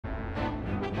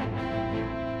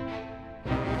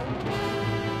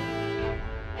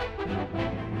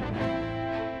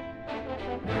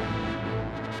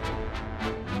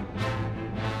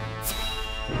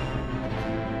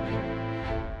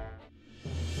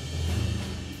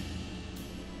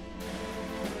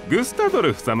グスタド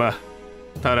ルフ様、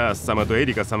タラース様とエ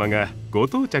リカ様がご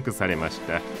到着されまし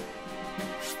た。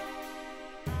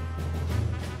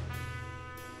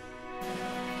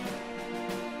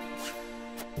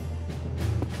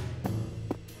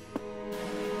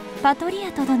パトリ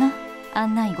アト殿、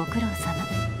案内ご苦労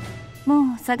様。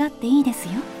もう下がっていいです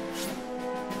よ。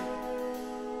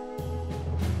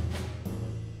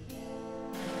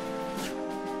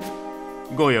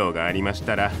ご用がありまし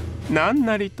たら何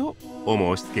なりとお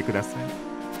申し付けください。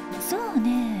そう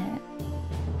ね、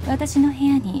私の部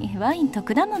屋にワインと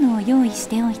果物を用意し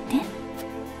ておいて。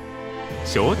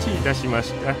承知いたしま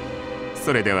した。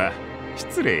それでは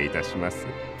失礼いたします。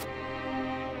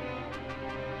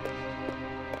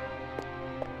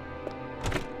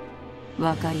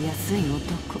わかりやすい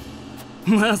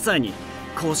男。まさに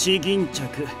腰巾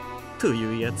着と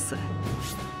いうやつさ。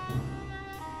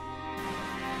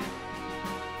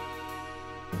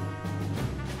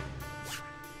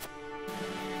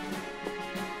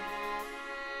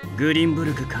グリンブ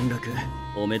ルク陥落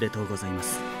おめでとうございま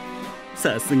す。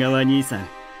さすがは兄さん、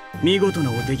見事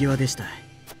なお手際でした。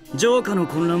城下の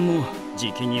混乱も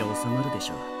じきに収まるで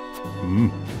しょう。う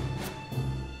ん。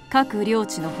各領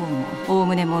地の方もおお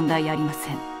むね問題ありま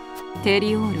せん。テ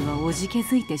リオールはおじけ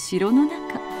づいて城の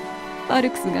中。パル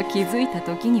クスが気づいた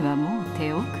時にはもう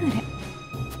手遅れ。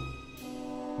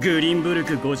グリンブル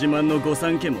クご自慢の御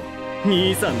三家も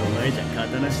兄さんの前じゃ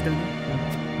型なしだね。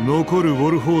残るウォ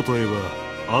ルフォートへは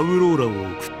アウローラを送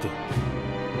っ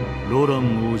た。ロラ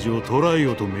ン王子を捕らえ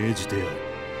よと命じてやる。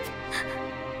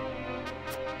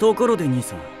ところで兄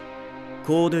さん、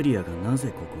コーデリアがなぜ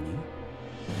ここ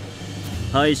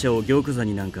に？敗者を玉座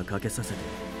になんかかけさせて、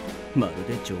まる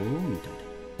で女王みたい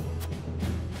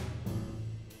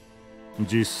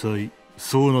で。実際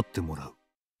そうなってもらう。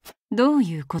どう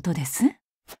いうことです？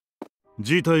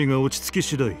事態が落ち着き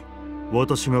次第、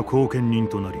私が後見人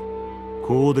となり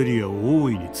コーデリアを大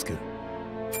いにつける。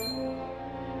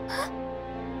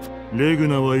レグ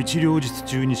ナは一両日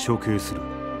中に処刑する。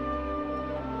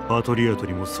パトリアト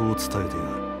にもそう伝えてある。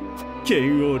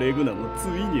剣王レグナもつ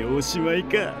いにおしまい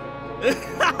か。お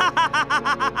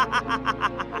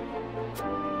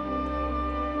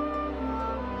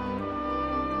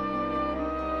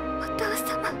父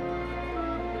様。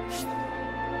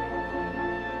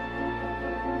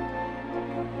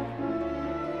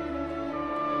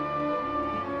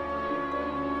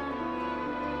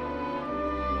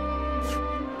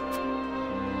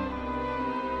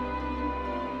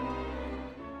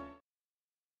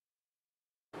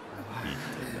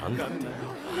なんだって。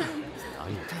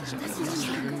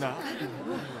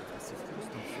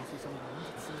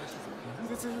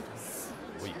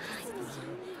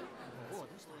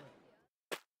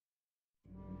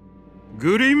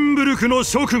グリンブルクの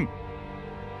諸君、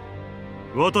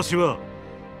私は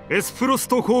エスプロス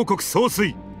ト公国総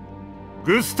帥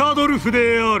グスタドルフ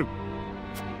である。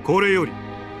これより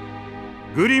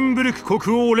グリンブルク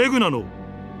国王レグナの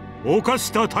犯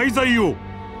した大罪を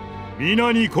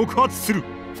皆に告発する。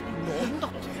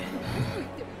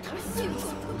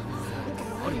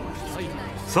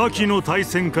先の大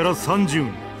戦から30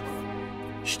年、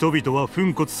人々は粉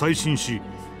骨砕身し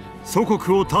祖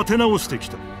国を立て直してき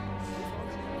た。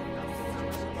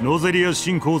ノゼリア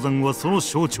新鉱山はその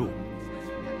象徴。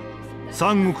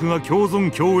三国が共存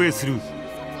共栄する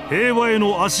平和へ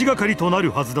の足がかりとな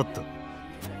るはずだった。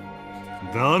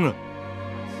だが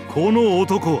この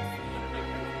男は、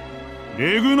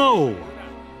レグナ王は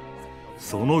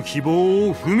その希望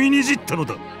を踏みにじったの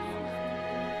だ。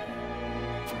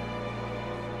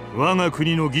我が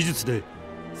国の技術で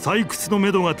採掘の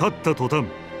めどが立った途端、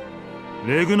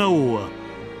レグナ王は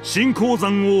新鉱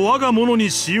山を我が物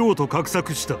にしようと画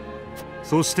策した。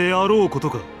そしてあろうこと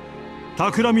か、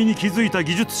企みに気づいた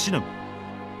技術士男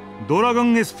ドラガ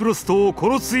ンエスプロストを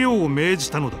殺すよう命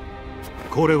じたのだ。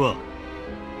これは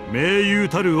盟友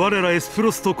たる我らエスプ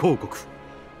ロスト公国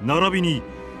並びに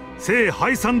聖ハ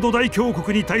イサンド大教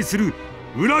国に対する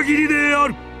裏切りであ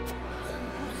る。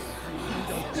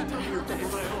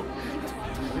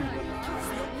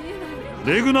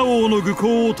レグナ王の愚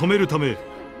行を止めるため、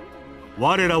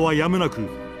我らはやむなく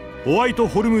ホワイト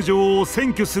ホルム城を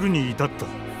占拠するに至った。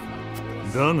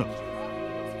だが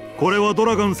これはド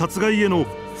ラガン殺害への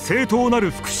正当なる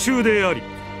復讐であり、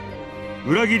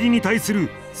裏切りに対す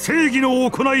る正義の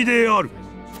行いである。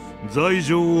罪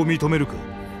状を認めるか、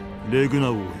レグナ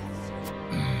王よ。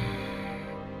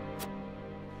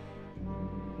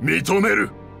認め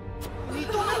る。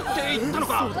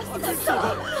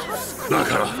だ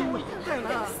から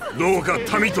どうか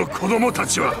民と子供た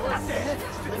ちは。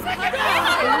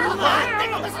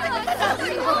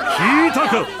聞いた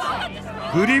か、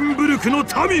グリンブルクの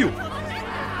民よ。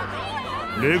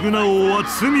レグナ王は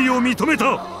罪を認め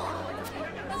た。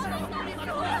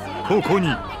ここに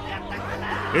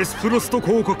エスプロスト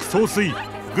公国総帥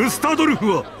グスタドル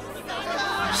フは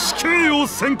死刑を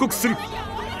宣告する。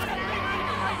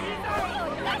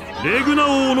レグナ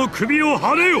王の首を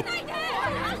はねよ。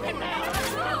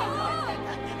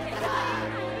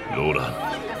ロラン、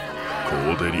コ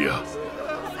ーデリア、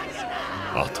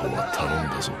あとは頼ん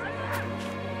だぞ。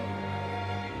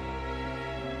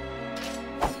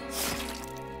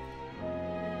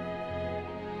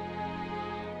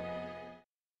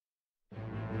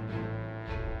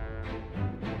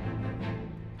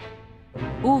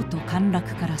王都陥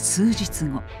落から数日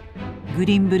後、グ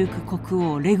リンブルク国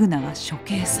王レグナが処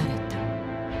刑された。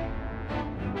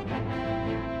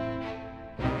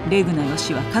レグナの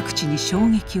死は各地に衝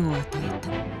撃を与え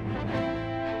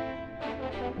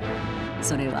た。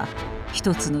それは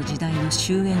一つの時代の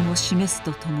終焉を示す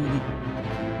とともに、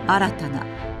新たな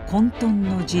混沌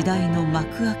の時代の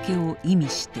幕開けを意味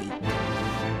していた。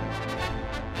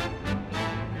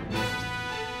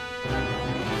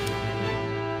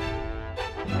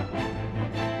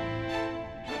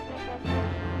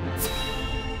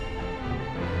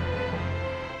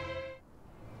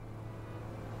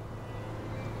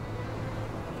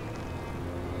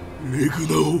レグナ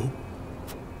王、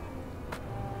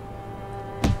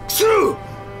くそ！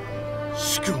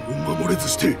主君を守れず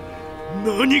して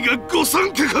何が御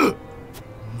三家か。な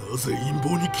ぜ陰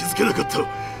謀に気づけなかった。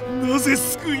なぜ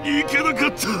救いに行けなか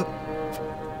った。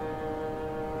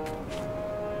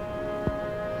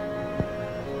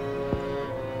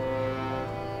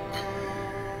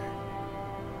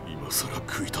今さら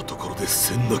悔いたところで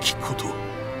せんなきこと。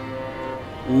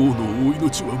王のお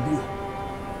命はもう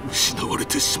失われ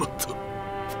てしまった。だが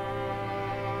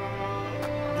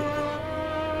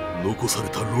残され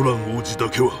たロラン王子だ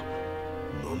けは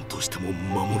何としても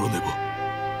守らねば。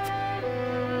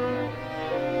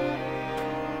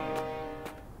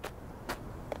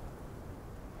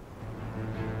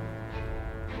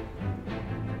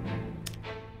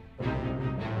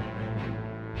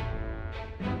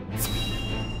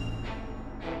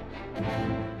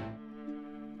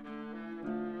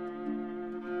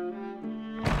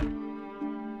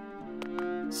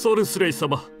ソルスレイ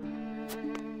様。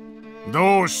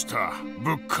どうした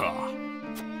ブッカ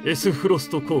ー。エスフロス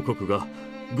ト公国が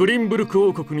グリンブルク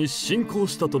王国に侵攻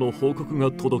したとの報告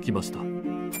が届きました。な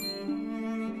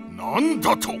ん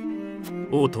だと。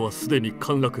王都はすでに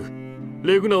陥落、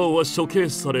レグナ王は処刑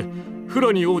され、フ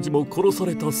ラニ王子も殺さ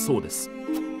れたそうです。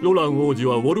ロラン王子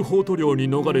はウォルホート領に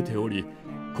逃れており、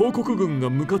公国軍が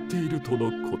向かっていると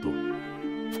のこと。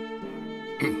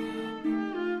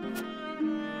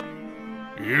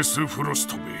エスフロス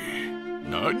トめ、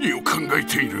何を考え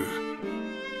ている。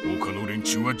他の連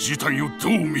中は事態をど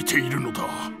う見ているのだ。いや、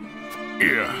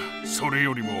それ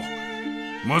よりも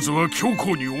まずは教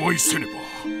皇にお会いせね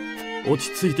ば。落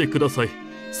ち着いてください、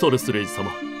ソルスレイ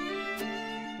様。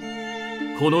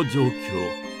この状況、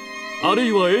ある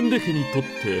いはエンデ家にとっ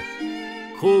て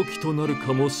好機となる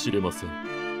かもしれません。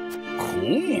好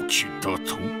機だ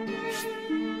と。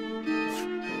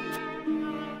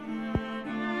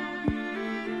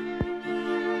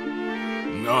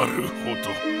なるほ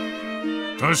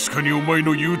ど。確かにお前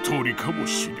の言う通りかも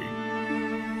しれん。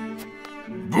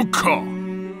ブッカ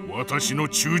ー、私の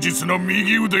忠実な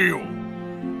右腕よ。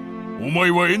お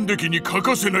前はエンデ家に欠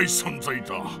かせない存在だ。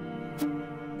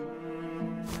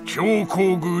教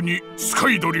皇宮に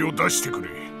使い鳥を出してくれ。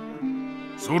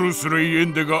ソルスレイエ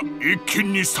ンデが一気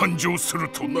に参上する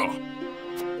とな。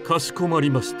かしこまり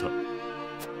ました。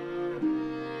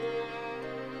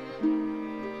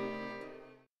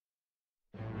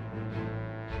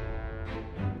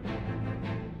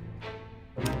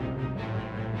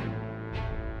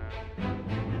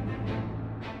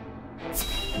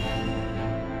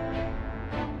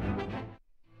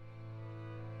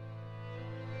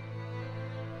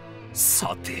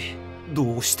さて、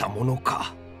どうしたもの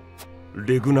か。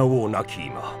レグナ王亡き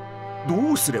今、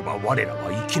どうすれば我ら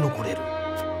は生き残れる。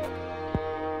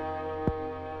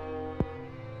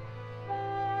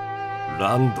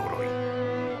ランドロイ、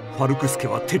ファルクス家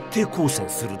は徹底抗戦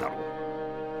するだろ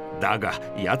う。だが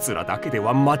奴らだけで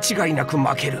は間違いなく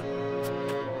負ける。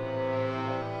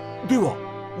では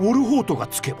ウォルホートが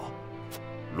つけば。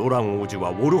ロラン王子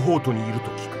はウォルホートにいると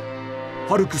聞く。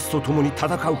ファルクスと共に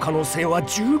戦う可能性は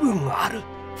十分ある。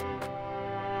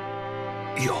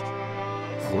いや、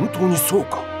本当にそう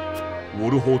か。ウォ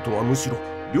ルホートはむしろ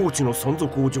領地の存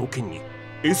続を条件に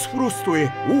エスフロスト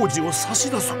へ王子を差し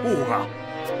出す方が。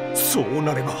そう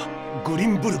なればグリ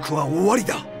ンブルクは終わり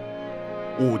だ。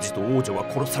王子と王女は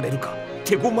殺されるか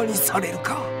手駒にされる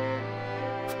か。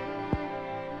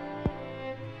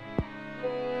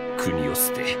国を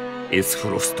捨てエス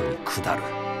フロストに下る。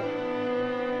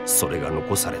それが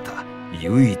残された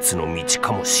唯一の道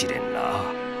かもしれんな。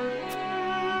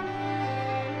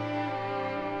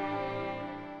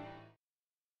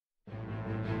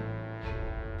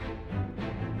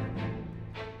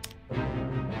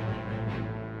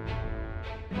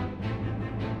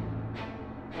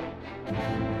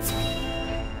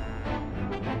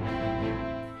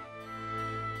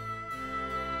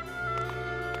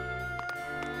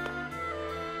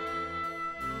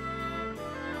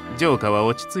城下は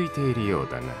落ち着いているよう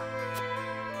だな。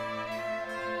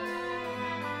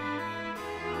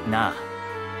なあ、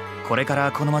これか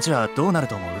らこの町はどうなる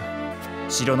と思う？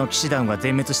城の騎士団は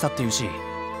全滅したっていうし、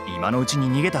今のうちに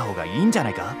逃げた方がいいんじゃ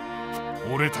ないか？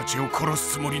俺たちを殺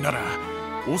すつもりなら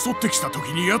襲ってきた時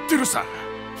にやってるさ。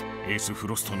エースフ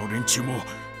ロストの連中も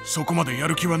そこまでや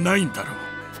る気はないんだろう。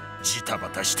ジタバ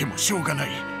タしてもしょうがない。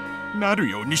なる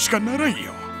ようにしかならん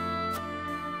よ。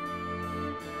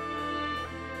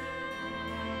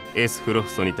エスフロ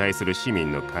ストに対する市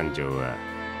民の感情は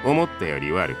思ったよ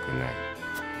り悪くない。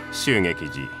襲撃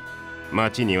時、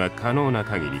町には可能な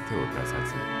限り手を出さ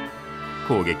ず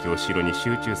攻撃を城に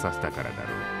集中させたからだろ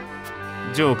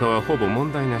う。城下はほぼ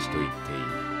問題なしと言っていい。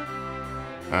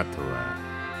あとは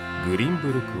グリンブ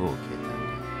ルク王家だ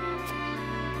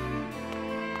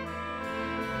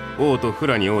ね。王とフ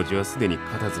ラニ王子はすでに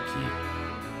片付き、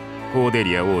コーデ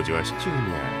リア王女は手中に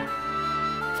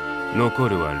ある。残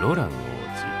るはロラン王子。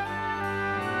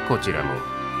こちらも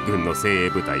軍の精鋭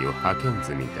部隊を派遣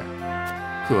済みだ。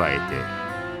加えて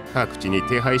各地に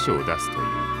手配書を出すという。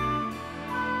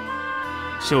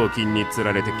賞金につ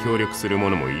られて協力する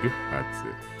者もいるは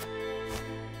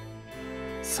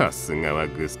ず。さすがは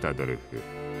グスタドルフ、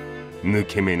抜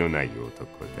け目のない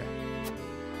男だ。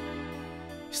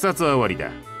視察は終わり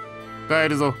だ。帰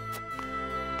るぞ。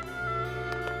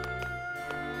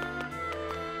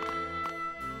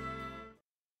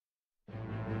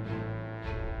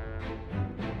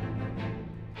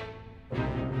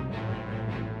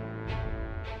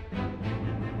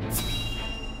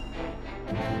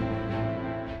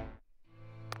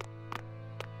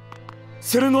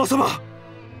セレノア様、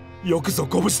よくぞ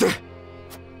ご無事で。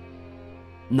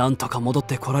なんとか戻っ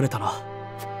てこられたな。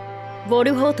ボ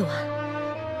ルホート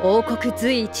は王国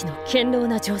随一の堅牢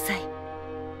な城塞。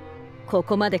こ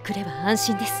こまで来れば安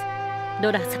心です、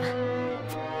ロラン様。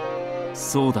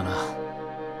そうだな。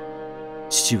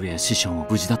父上や師匠も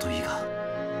無事だといいが。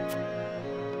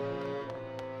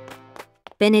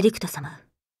ベネディクト様、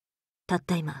たっ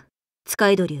た今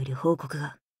使い鳥より報告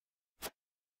が。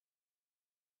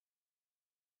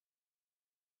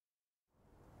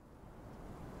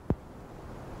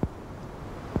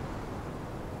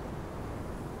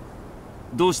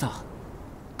どうした？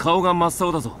顔が真っ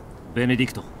青だぞ、ベネディ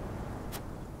クト。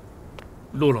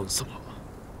ロラン様、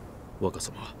若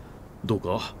様、どう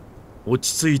か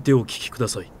落ち着いてお聞きくだ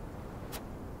さい。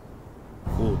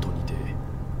コートにて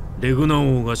レグナ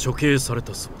王が処刑され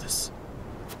たそうです。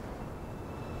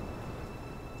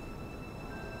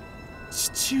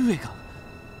父上が？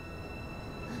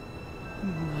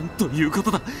なんというこ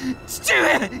とだ、父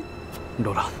上！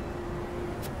ロラン、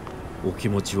お気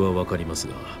持ちはわかります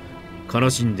が、悲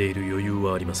しんでいる余裕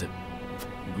はありません。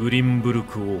グリンブル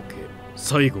ク王家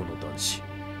最後の男子、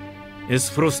エ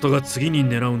スフロストが次に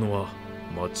狙うのは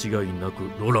間違いなく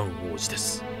ロラン王子で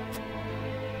す。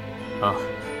ああ、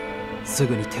す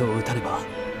ぐに手を打たねば。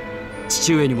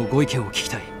父上にもご意見を聞き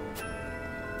たい。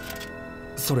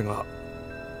それが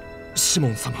シモ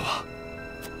ン様は？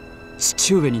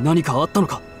父上に何かあったの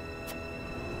か？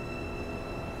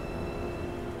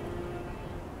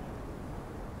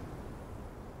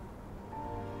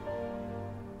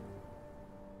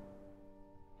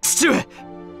父上！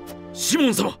シモ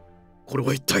ン様、これ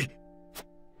は一体？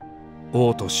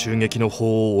王と襲撃の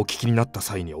法をお聞きになった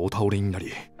際にお倒れにな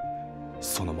り、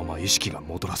そのまま意識が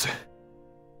戻らず。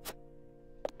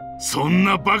そん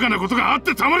なバカなことがあっ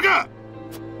てたまるか！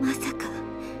まさか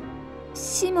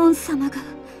シモン様が。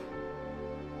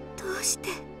どうして？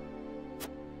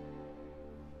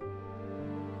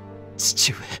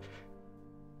父上、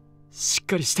しっ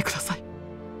かりしてください。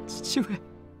父上、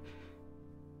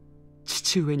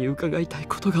父上に伺いたい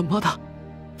ことがまだ。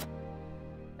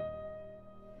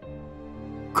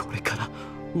これから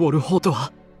ウォルホート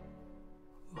は、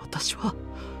私は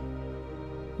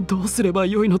どうすれば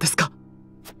よいのですか？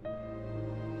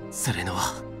セレノ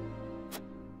は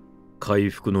回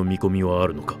復の見込みはあ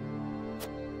るのか？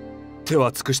手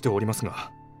は尽くしております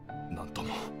が、なんとも。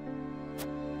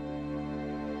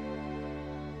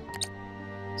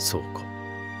そうか。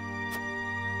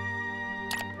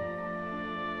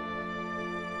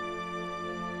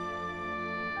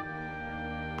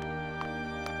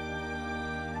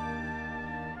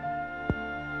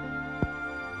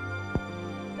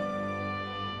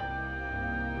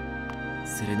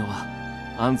セレノは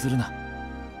案ずるな。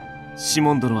シ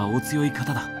モン殿はお強い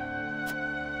方だ。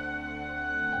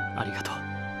ありがと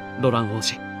う、ロラン王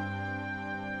子。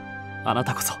あな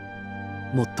たこそ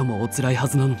最もおつらいは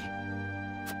ずなのに。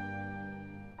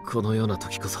このような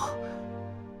時こそ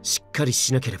しっかり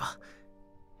しなければ。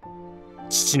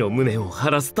父の無念を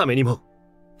晴らすためにも。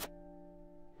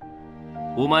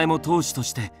お前も当主と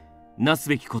してなす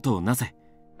べきことをなせ。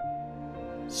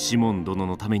シモン殿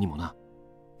のためにもな。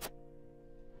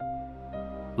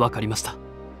わかりました。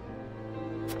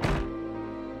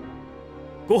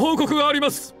ご報告があり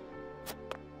ます。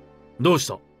どうし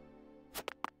た？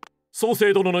宗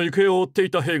聖殿の行方を追ってい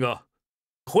た兵が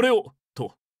これを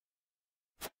と。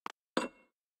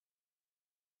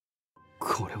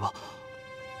これは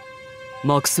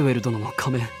マクスウェル殿の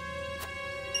仮面。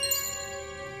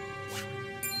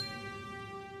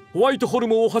ホワイトホル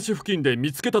ム大橋付近で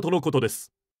見つけたとのことで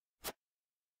す。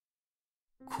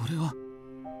これは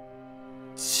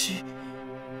師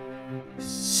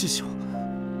匠、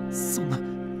そんな、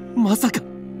まさか。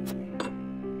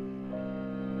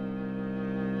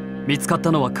見つかっ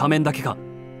たのは仮面だけか？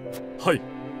はい。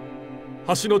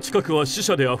橋の近くは死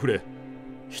者であふれ、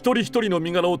一人一人の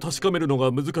身柄を確かめるの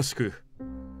が難しく、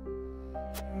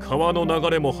川の流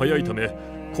れも速いため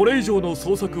これ以上の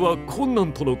捜索は困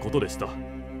難とのことでした。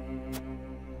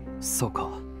そうか。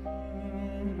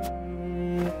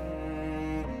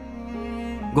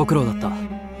ご苦労だった。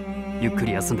ゆっく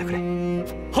り休んでくれ。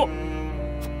はっ。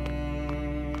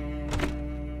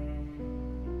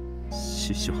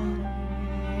師匠、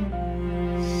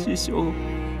師匠、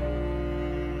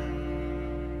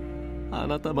あ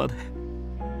なたまで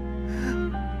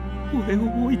俺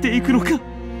を置いていくのか。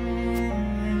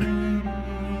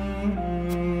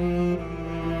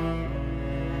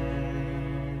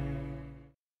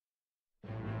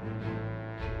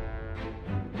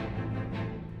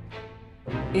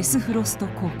エスフロスト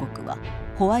公国は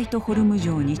ホワイトホルム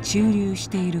城に駐留し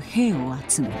ている兵を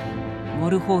集め、ウォ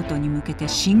ルフォートに向けて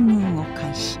進軍を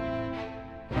開始。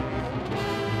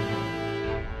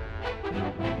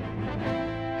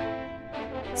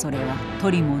それは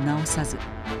取りも直さず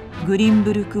グリン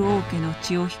ブルク王家の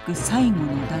血を引く最後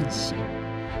の男子、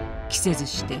期せず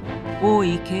して王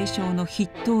位継承の筆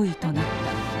頭医となっ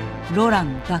たロラ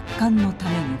ン奪還のた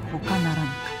めに他ならなかっ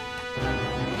た。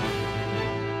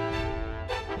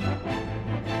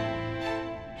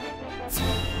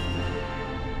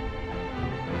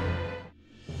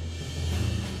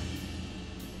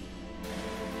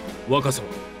若様、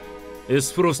エ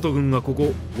スフロスト軍がこ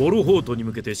こウォルホートに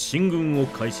向けて進軍を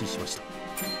開始しました。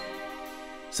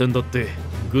先だって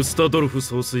グスタドルフ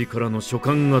総帥からの書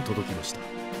簡が届きました。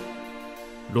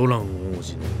ロラン王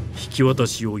子の引き渡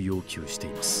しを要求してい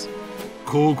ます。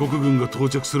広告軍が到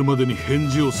着するまでに返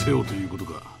事をせよということ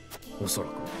か。おそら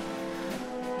く。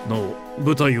なお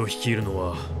部隊を率いるの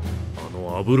はあ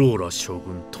のアブローラ将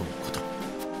軍とのこと。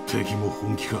敵も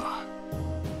本気か。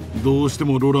どうして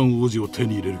もロラン王子を手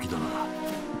に入れる気だな。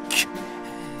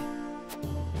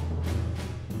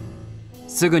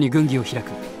すぐに軍議を開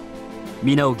く。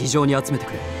皆を議場に集めて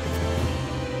くれ。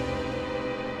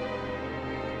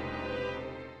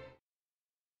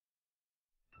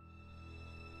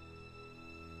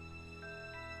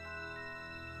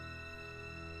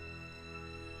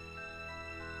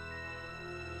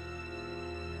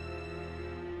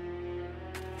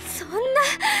そんな、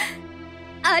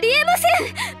ありえませ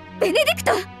ん、ベネディク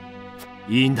ト。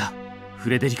いいんだ、フ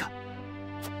レデリカ。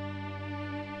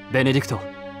ベネディクト、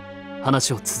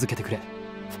話を続けてくれ。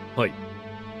はい。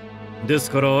で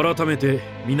すから改めて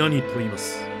皆に問いま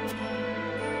す。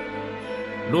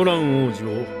ロラン王子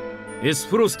をエス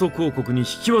フロスト公国に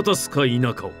引き渡すか否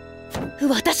かを。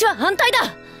私は反対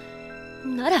だ。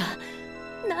なら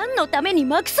何のために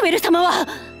マクスウェル様は。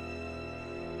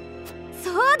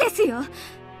そうですよ。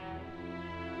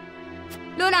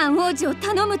ロラン王子を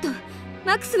頼むと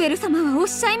マクスウェル様はおっ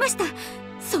しゃいました。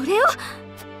それを。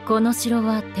この城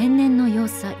は天然の要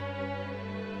塞。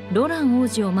ロラン王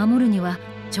子を守るには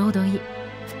ちょうどいい。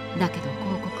だけど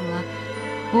公国は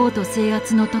王都制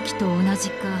圧の時と同じ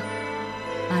か、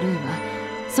あるいは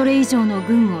それ以上の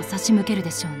軍を差し向ける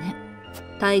でしょうね。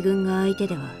大軍が相手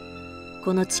では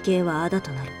この地形は仇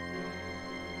となる。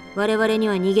我々に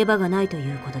は逃げ場がないと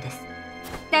いうことです。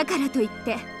だからといっ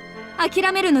て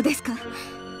諦めるのですか。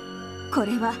こ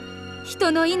れは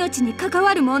人の命に関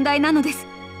わる問題なのです。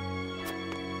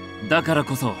だから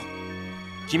こそ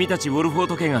君たちウォルフォー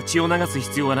ト家が血を流す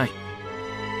必要はない。こ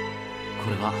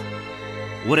れは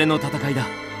俺の戦いだ。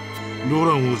ロ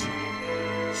ラン王子、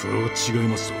それは違い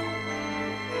ますぞ。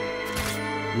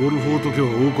ウォルフォート家は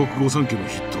王国御三家の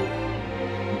筆頭。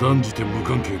断じて無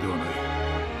関係ではない。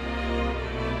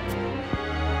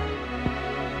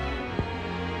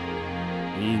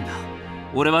いいんだ、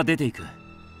俺は出ていく。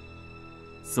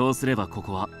そうすればこ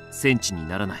こは戦地に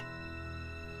ならない。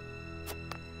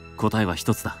答えは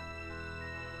一つだ。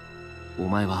お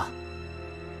前は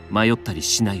迷ったり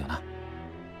しないよな。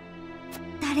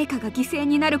誰かが犠牲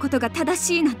になることが正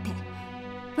しいなんて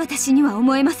私には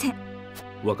思えません。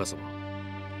若様、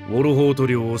ウォルホート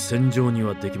領を戦場に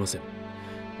はできません。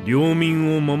領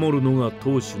民を守るのが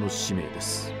当主の使命で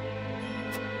す。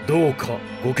どうか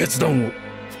ご決断を。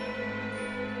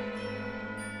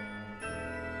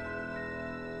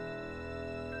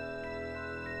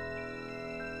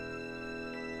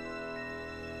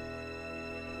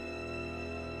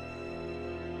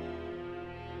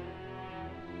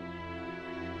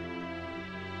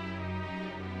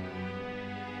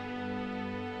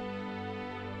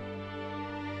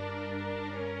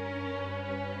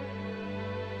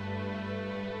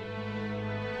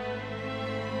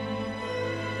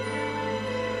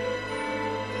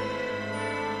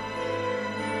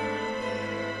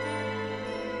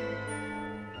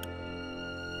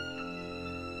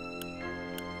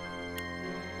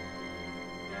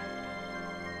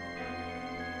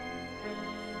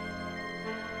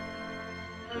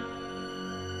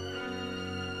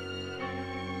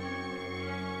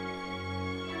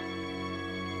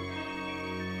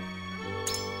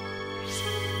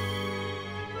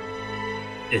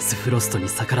エスフロストに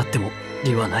逆らっても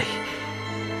利はない。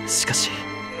しかし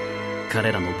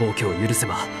彼らの暴挙を許せ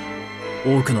ば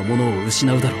多くのものを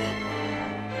失うだろう。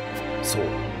そう、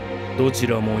どち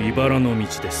らも茨の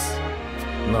道です。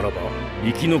ならば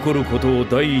生き残ることを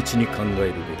第一に考え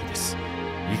るべきです。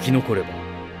生き残れば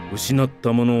失っ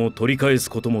たものを取り返す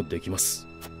こともできます。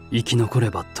生き残れ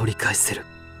ば取り返せる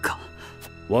か。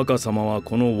若様は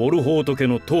このウォルホート家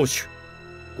の当主。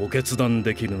ご決断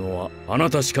できるのはあな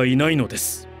たしかいないので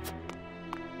す。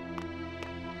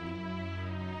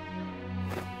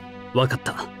分かっ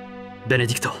た、ベネ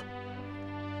ディクト。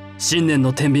新年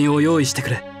の天秤を用意してく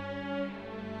れ。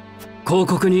公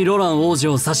国にロラン王子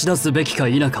を差し出すべきか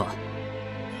否か、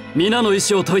皆の意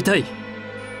思を問いたい。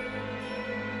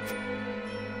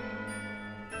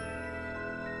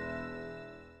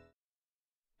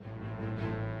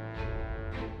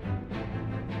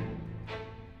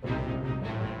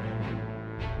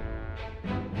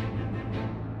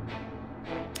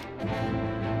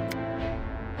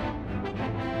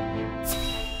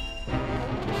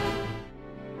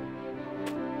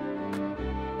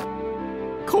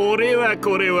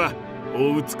これは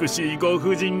お美しいご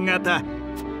婦人方。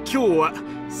今日は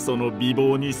その美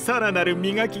貌にさらなる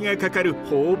磨きがかかる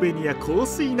頬紅や香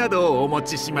水などをお持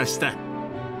ちしました。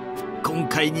今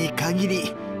回に限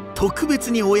り特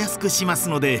別にお安くします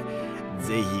ので、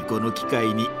ぜひこの機会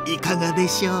にいかがで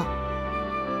しょう。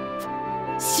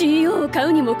 CO を買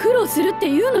うにも苦労するって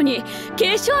いうのに化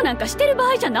粧なんかしてる場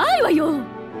合じゃないわよ。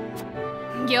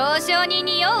行商人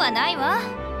に用はないわ。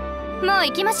もう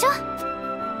行きましょう。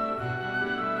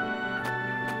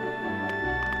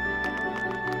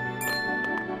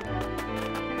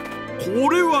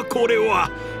これは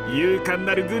勇敢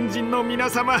なる軍人の皆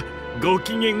様、ご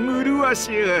機嫌麗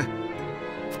しゅう。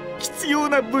必要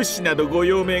な物資などご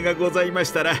用命がございま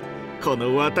したら、こ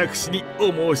の私に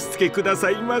お申し付けくだ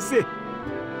さいませ。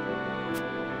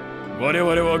我々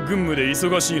は軍務で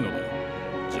忙しいのだ。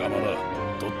邪魔だ、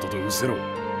とっとと失せろ。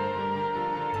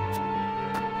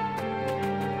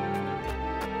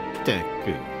た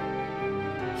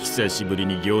く、久しぶり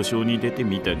に行商に出て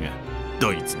みたが、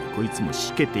どいつもこいつも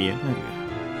しけてやがる。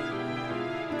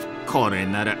これ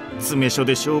なら詰め所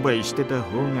で商売してた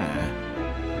方が。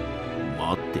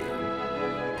待ってよ。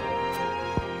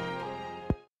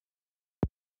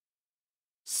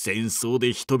戦争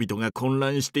で人々が混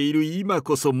乱している今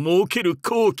こそ儲ける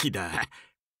好機だ。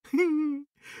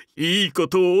いいこ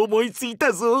とを思いつい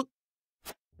たぞ。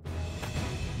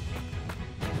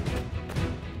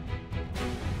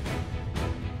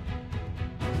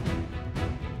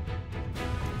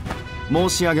申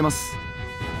し上げます。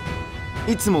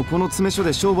いつもこの詰め所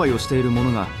で商売をしている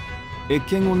者が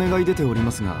謁見を願い出ており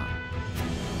ますが。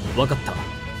分かった、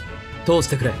通し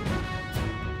てくれ。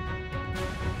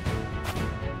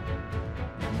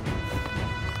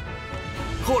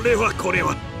これ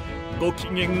はご機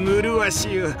嫌麗し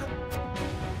ゅう。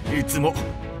いつも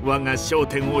我が商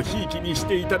店をひいきにし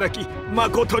ていただき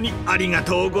誠にありが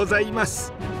とうございま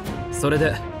す。それ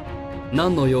で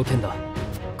何の要件だ。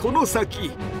この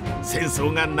先戦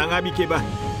争が長引けば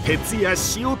鉄や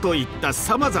塩といった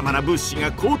さまざまな物資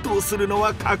が高騰するの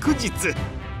は確実。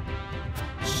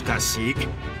しかし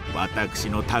私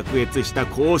の卓越した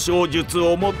交渉術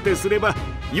をもってすれば、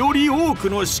より多く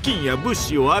の資金や物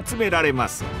資を集められま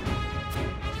す。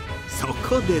そ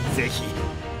こでぜひ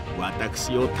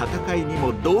私を戦いに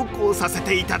も同行させ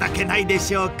ていただけないで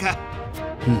しょうか。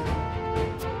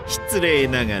失礼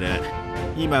ながら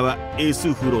今はエ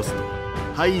スフロスト、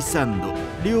ハイサンド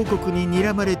両国に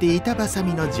睨まれて板挟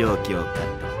みの状況か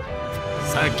と。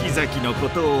先々のこ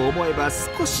とを思えば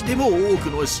少しでも多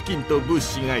くの資金と物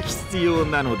資が必要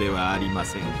なのではありま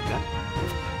せんか。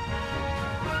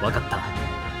分かった。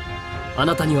あ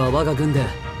なたには我が軍で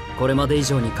これまで以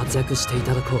上に活躍してい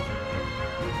ただこう。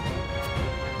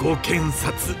ご検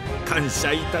察感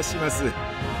謝いたします。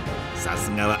さす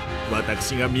がは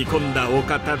私が見込んだお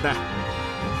方だ。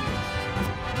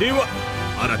では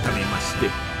改めまして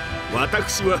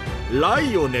私はラ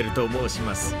イオネルと申し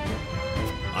ます。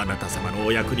あなた様の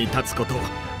お役に立つことを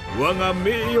我が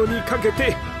名誉にかけ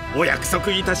てお約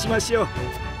束いたしましょう。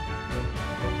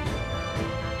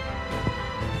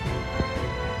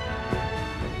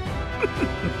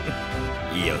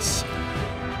よし、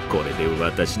これで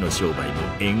私の商売も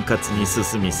円滑に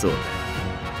進みそうだ。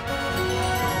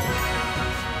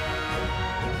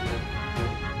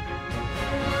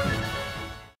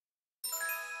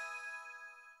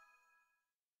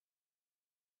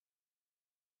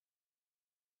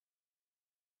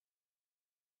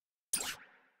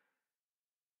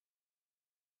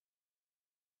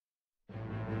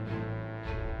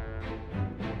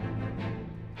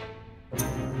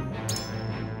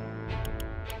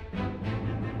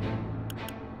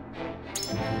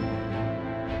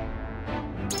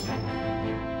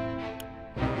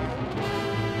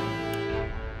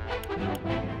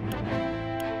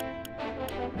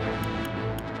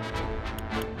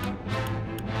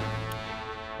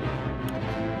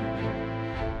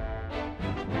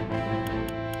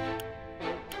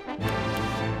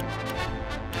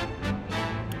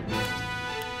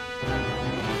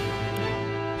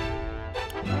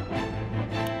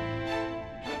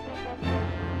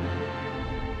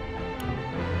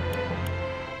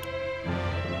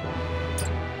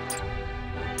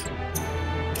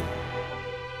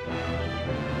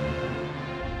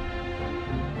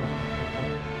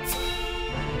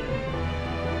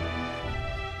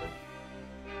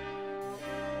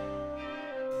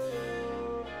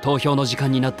投票の時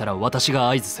間になったら私が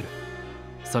合図する。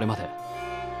それまで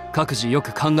各自よ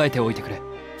く考えておいてくれ。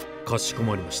かしこ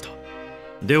まりました。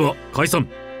では解散。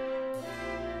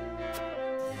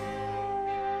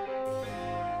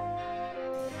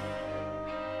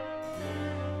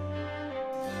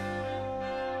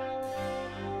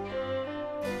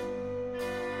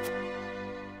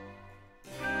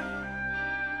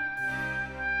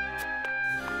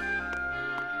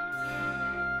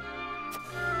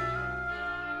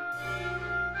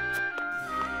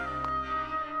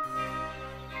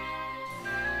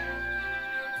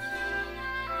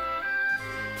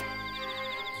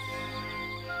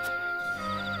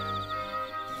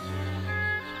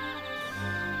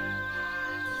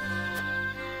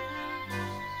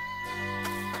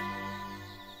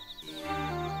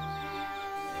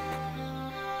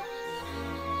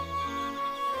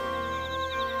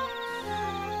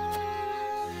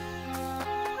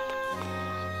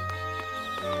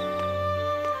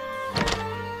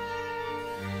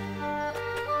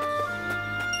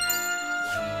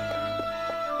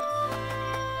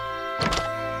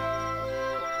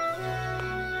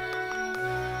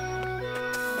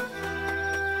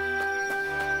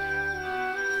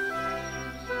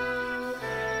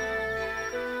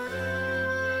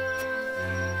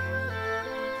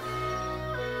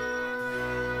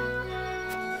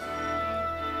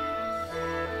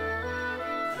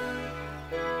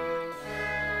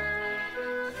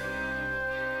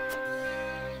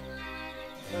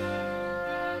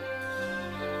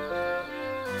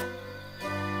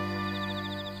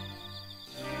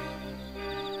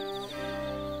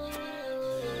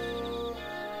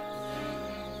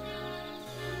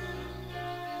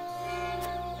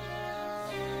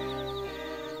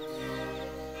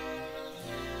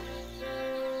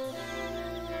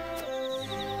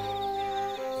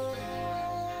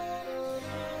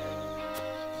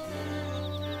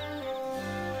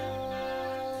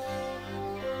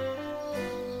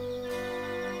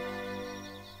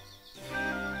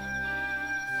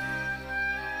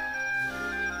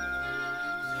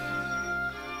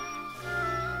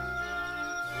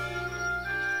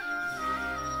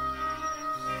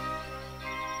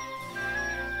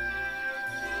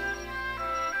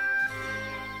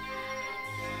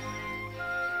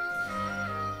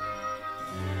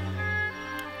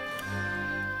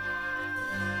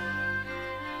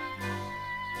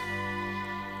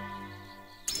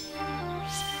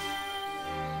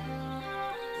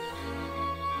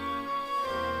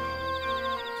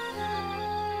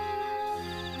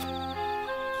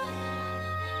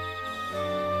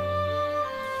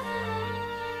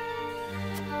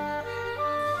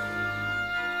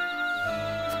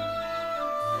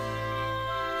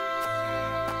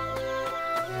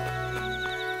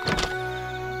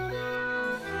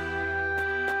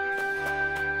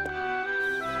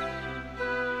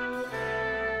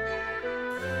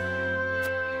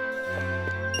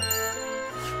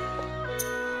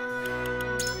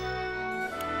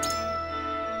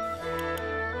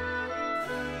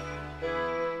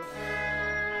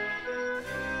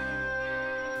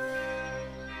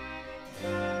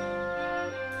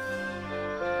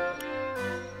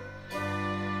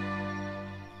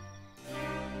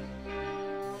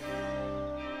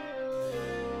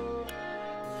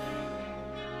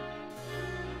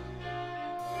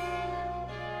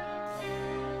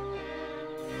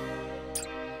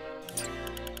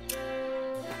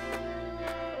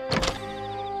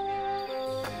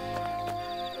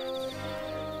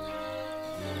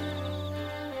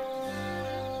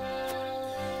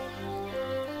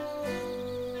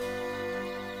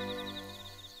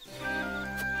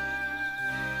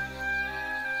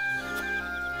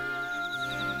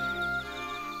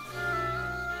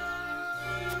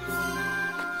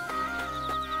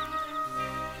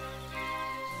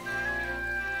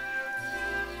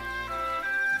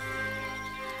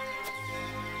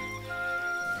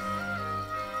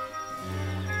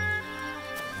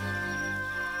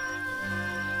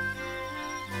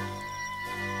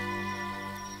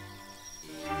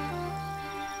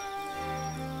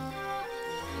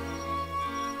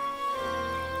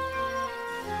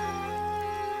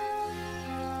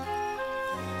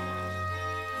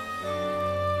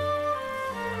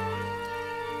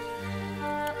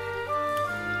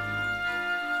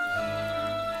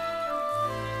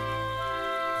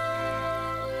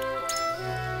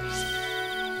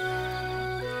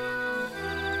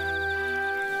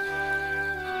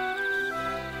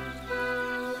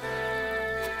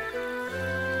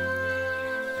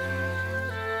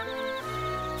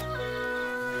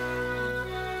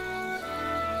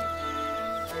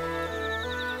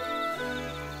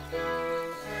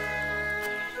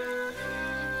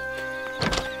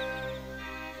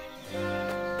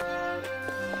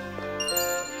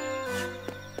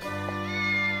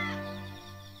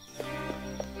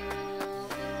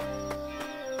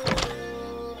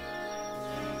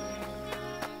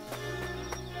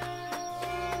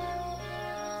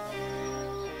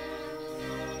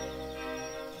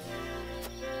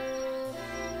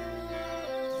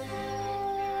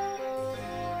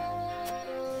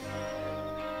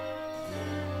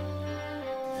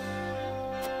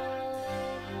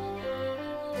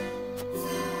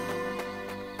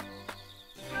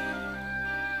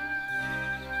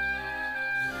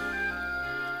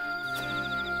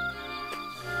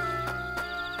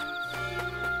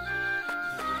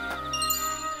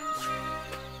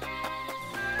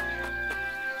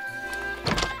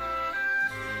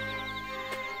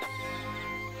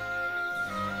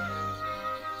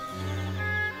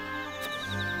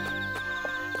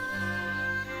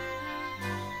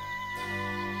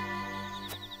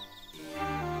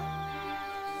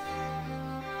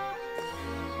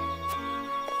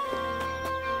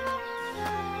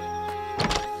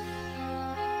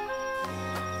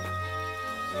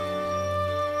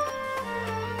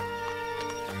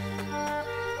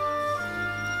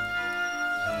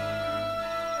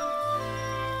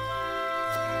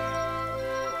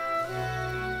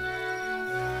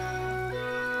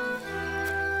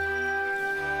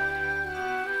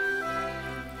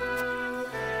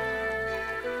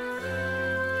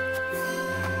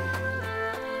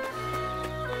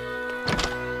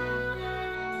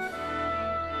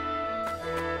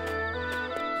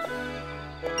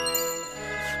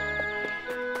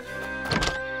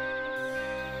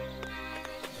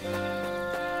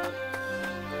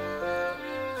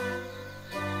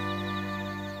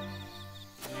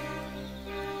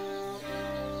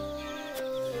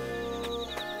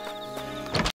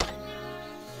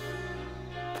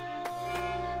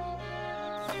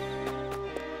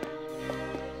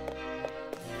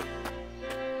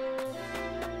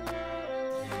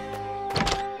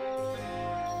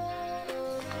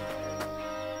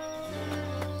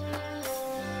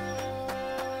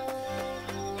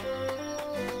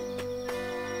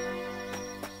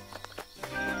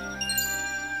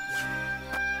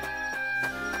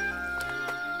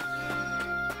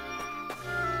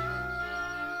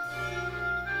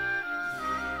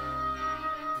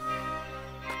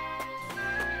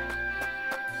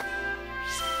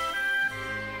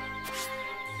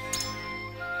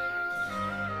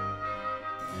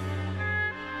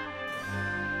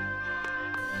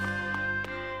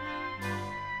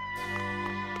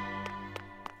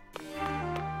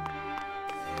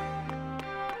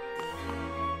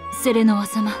セレノア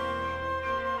様。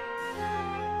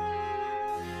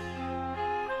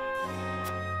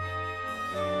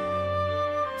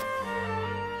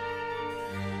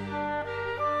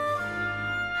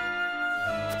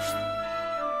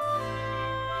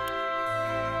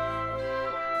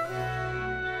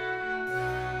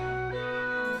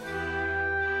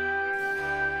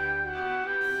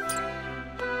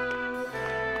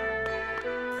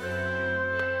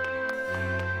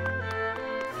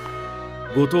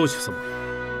ご当主様。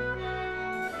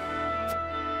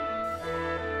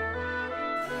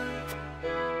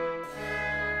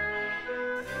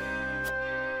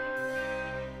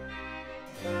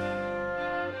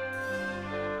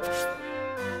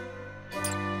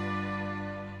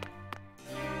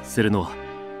セレノア。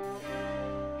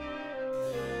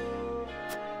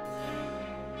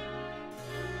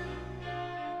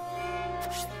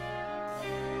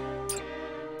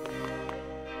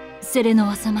セレノ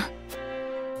ア様。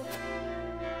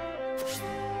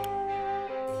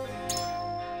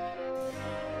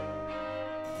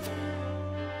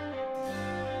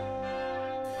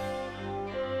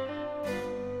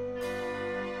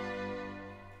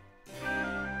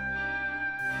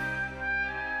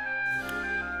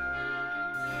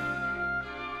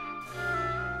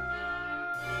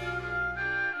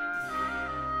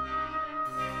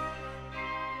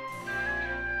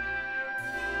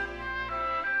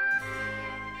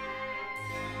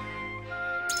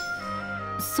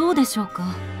そうでしょうか。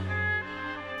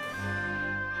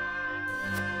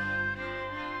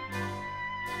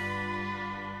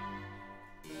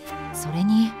それ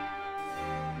に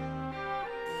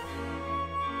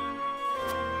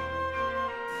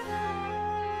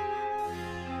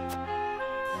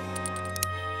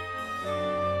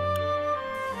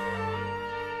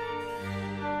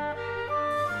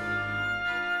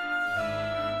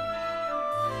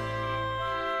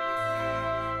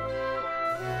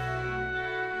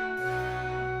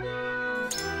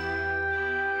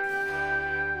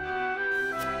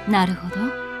なるほど。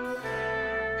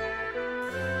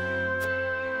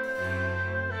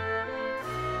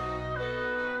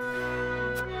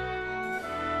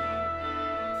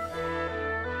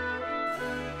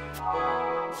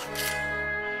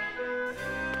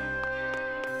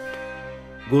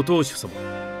ご当主様。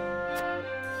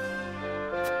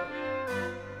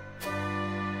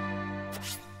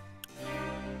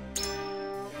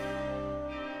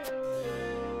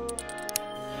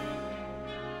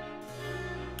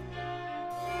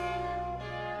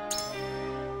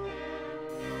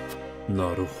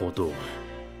なるほど。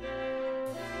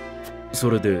そ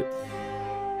れで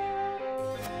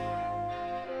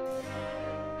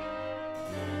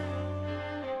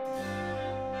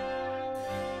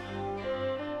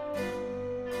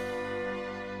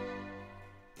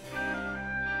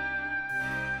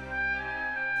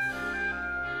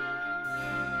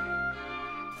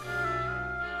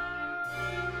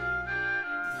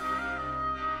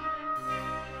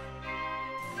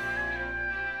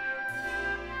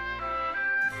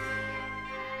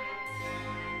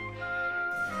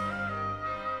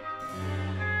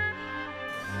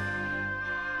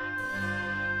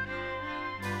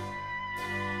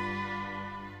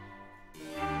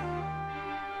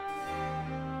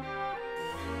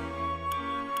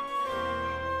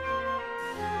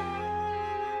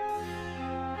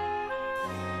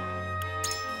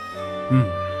うん。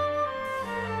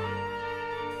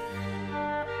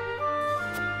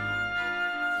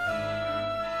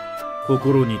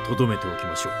心に留めておき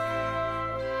ましょう。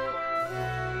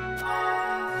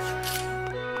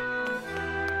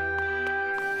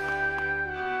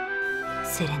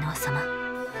セレノア様。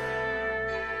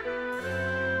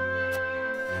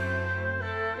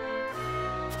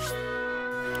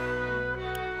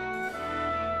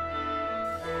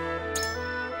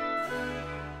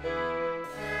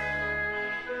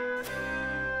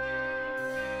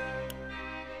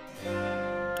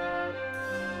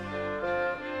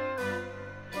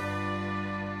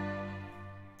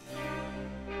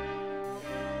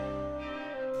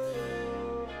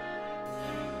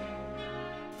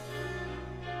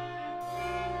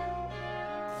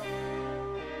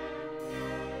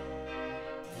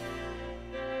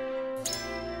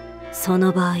そ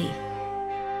の場合、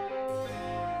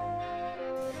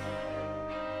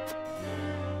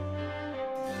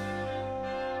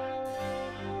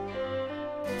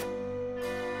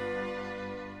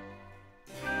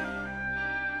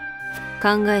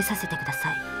考えさせてくだ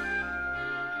さい。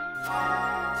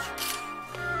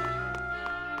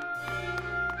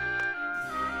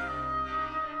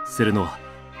セレノア。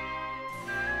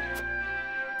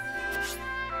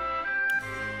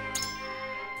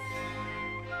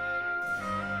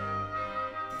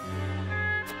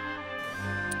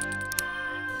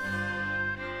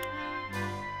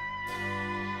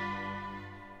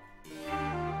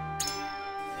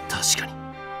確かに。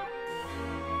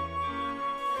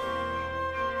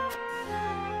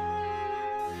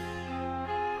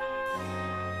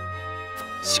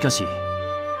しかし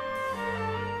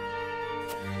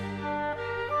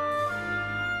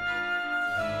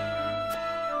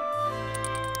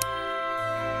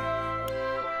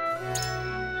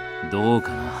どう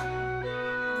かな。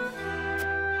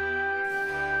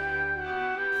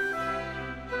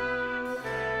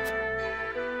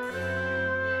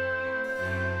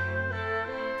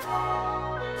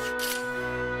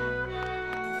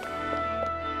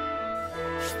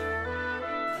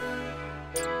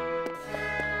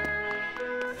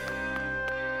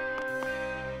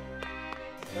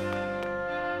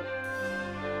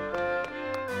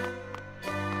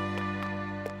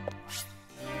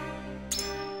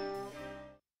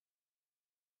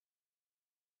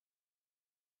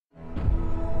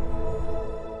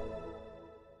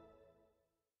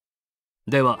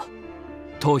では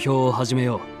投票を始め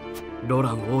よう。ロ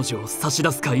ラン王子を差し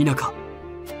出すか否か、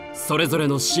それぞれ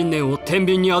の信念を天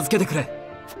秤に預けてくれ。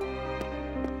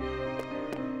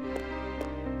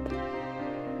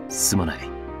すまない。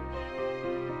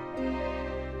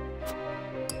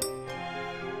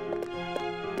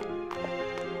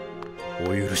お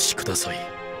許しください。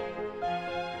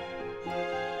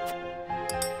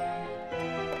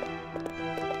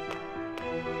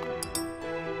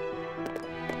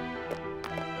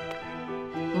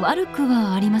悪く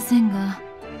はありませんが、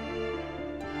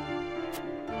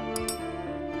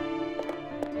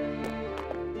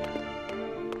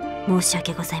申し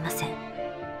訳ございません。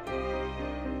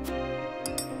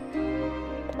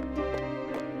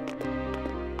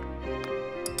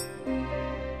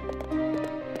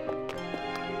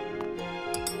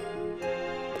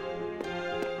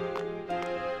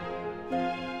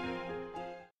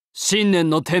信念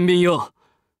の天秤よ、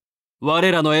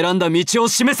我らの選んだ道を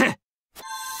示せ。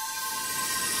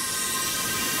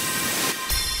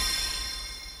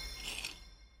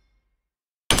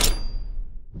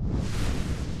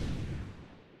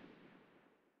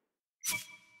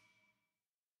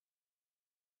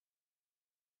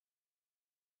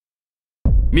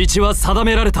道は定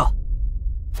められた。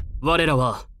我ら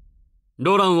は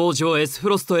ロラン王子をエスフ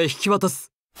ロストへ引き渡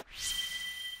す。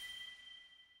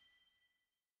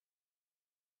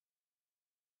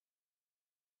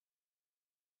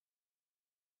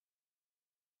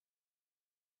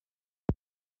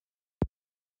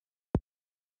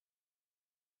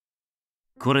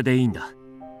これでいいんだ。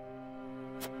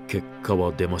結果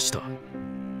は出ました。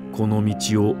この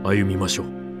道を歩みましょ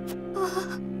う。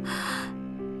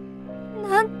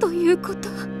なんということ。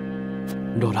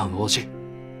ロラン王子、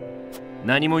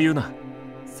何も言うな、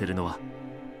セルノア。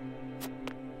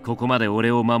ここまで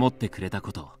俺を守ってくれた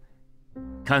こと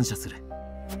感謝する。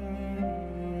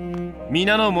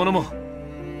皆の者も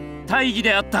大義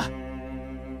であった。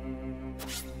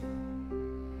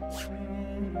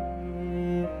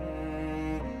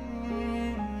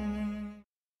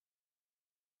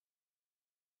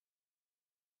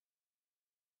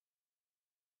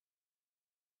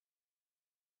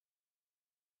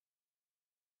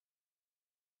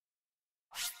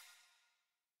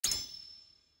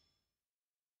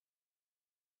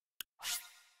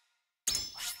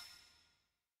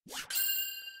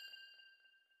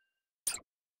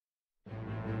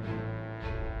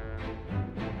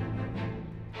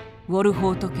ウォル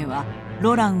ホート家は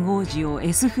ロラン王子を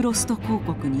エスフロスト公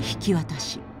国に引き渡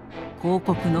し、公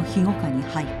国の庇護下に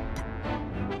入った。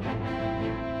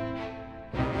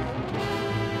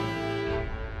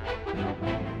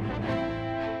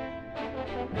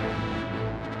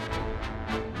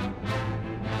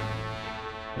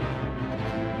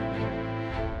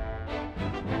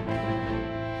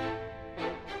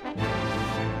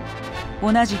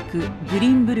同じくグリ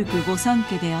ンブルク御三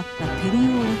家であったテリオール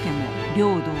家も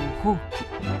領土を放棄。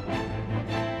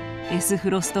エス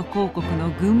フロスト公国の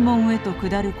軍門へと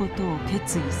下ることを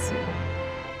決意する。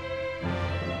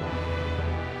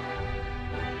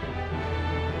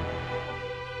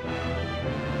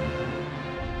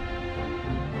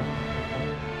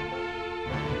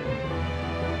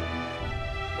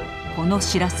この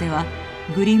知らせは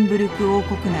グリンブルク王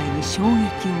国内に衝撃を与え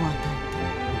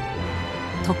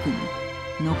た。特に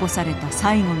残された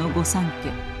最後の御三家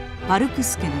パルク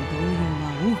ス家の動揺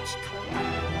は大きかっ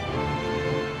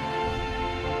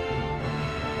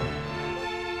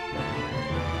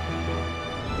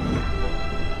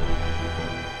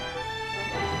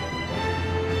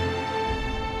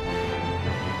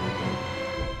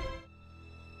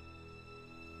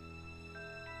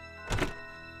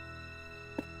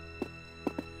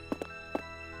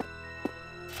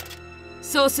た。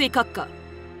総帥閣下、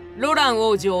ロラン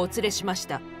王子をお連れしまし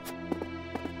た。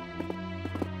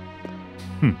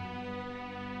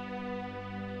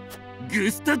グ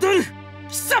スタドルフ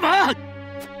貴様、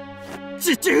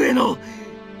父上の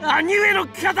兄上の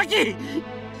敵、許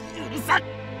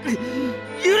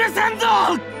さんぞ。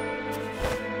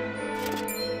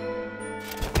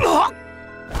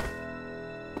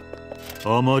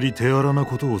あまり手荒な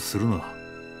ことをするな。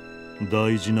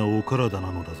大事なお体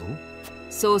なのだぞ。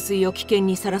総帥を危険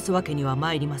にさらすわけには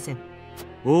参りません。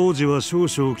王子は少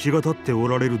々気が立ってお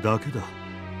られるだけだ。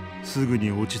すぐ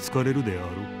に落ち着かれるであろ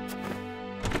う。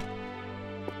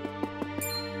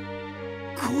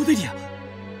コーデリア、お兄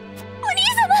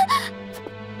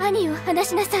様、兄を離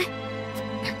しなさい。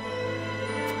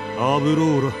アブロ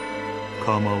ーラ、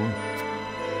構わん。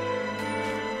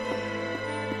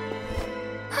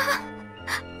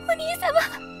お兄様、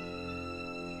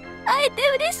会えて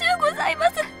嬉しゅうございま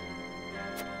す。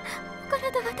お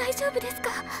体は大丈夫ですか？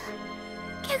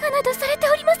怪我などされて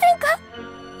おりませんか？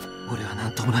俺は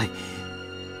何ともない。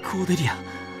コーデリア、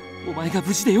お前が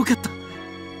無事でよかった。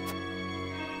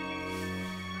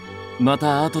ま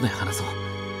た後で話そう。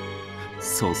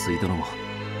総帥殿も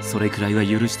それくらいは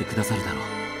許してくださるだろう。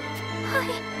は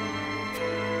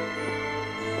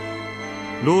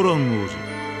い。ロラン王子、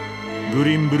グ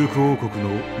リンブルク王国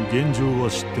の現状は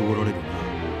知っておられるな。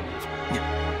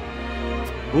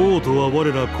王とは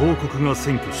我ら公国が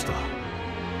占拠した。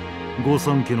御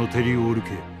三家のテリオール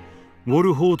家、ウォ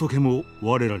ルホート家も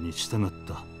我らに従っ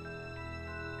た。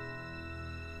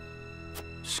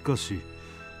しかし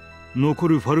残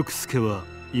るファルクス家は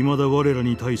未だ我ら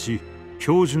に対し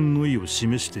標準の意を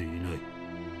示していない。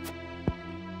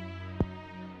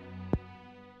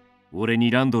俺に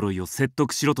ランドロイを説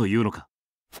得しろというのか？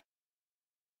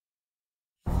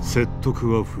説得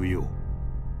は不要。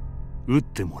撃っ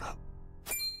てもらう。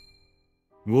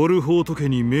ウォルホート家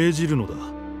に命じるのだ。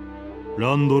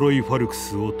ランドロイ・ファルク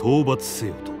スを討伐せ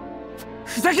よと。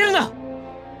ふざけるな！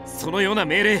そのような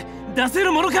命令出せ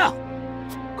るものか！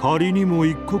仮にも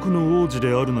一国の王子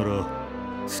であるなら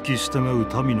付き従う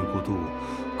民のことを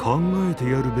考えて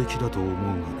やるべきだと思う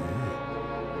がね。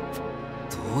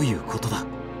どういうことだ？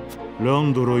ラ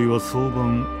ンドロイは早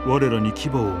晩我らに牙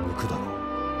を向くだろ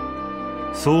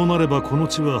う。そうなればこの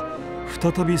地は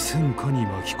再び戦火に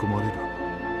巻き込まれる。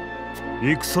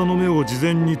戦の目を事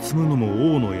前に摘むの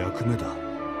も王の役目だ。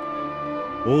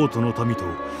王との民と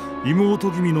妹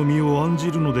君の身を案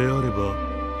じるのであれば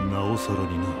なおさら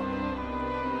にな。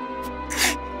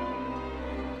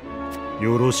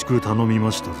よろしく頼み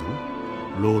ましたぞ、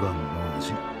ローラン王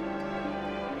子。